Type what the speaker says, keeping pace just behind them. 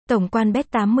Tổng quan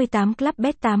Bet88 Club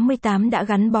Bet88 đã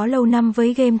gắn bó lâu năm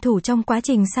với game thủ trong quá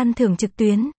trình săn thưởng trực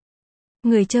tuyến.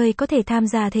 Người chơi có thể tham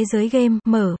gia thế giới game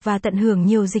mở và tận hưởng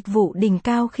nhiều dịch vụ đỉnh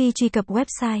cao khi truy cập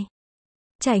website.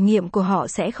 Trải nghiệm của họ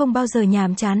sẽ không bao giờ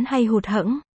nhàm chán hay hụt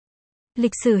hẫng.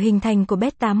 Lịch sử hình thành của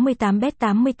Bet88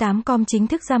 Bet88.com chính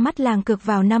thức ra mắt làng cược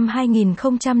vào năm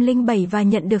 2007 và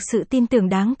nhận được sự tin tưởng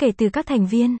đáng kể từ các thành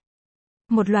viên.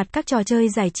 Một loạt các trò chơi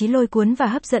giải trí lôi cuốn và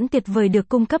hấp dẫn tuyệt vời được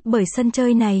cung cấp bởi sân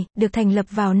chơi này, được thành lập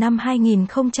vào năm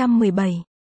 2017.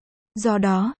 Do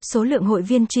đó, số lượng hội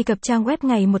viên truy cập trang web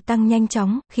ngày một tăng nhanh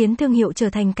chóng, khiến thương hiệu trở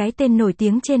thành cái tên nổi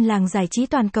tiếng trên làng giải trí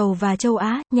toàn cầu và châu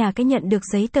Á. Nhà cái nhận được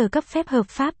giấy tờ cấp phép hợp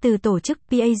pháp từ tổ chức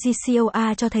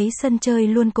bet88.casa cho thấy sân chơi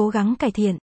luôn cố gắng cải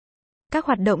thiện. Các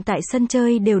hoạt động tại sân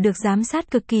chơi đều được giám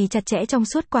sát cực kỳ chặt chẽ trong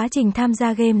suốt quá trình tham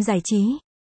gia game giải trí.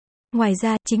 Ngoài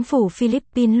ra, chính phủ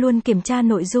Philippines luôn kiểm tra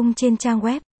nội dung trên trang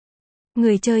web.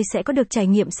 Người chơi sẽ có được trải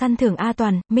nghiệm săn thưởng an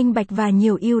toàn, minh bạch và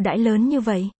nhiều ưu đãi lớn như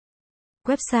vậy.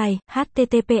 Website: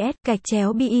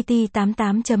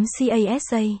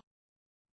 https://bet88.casa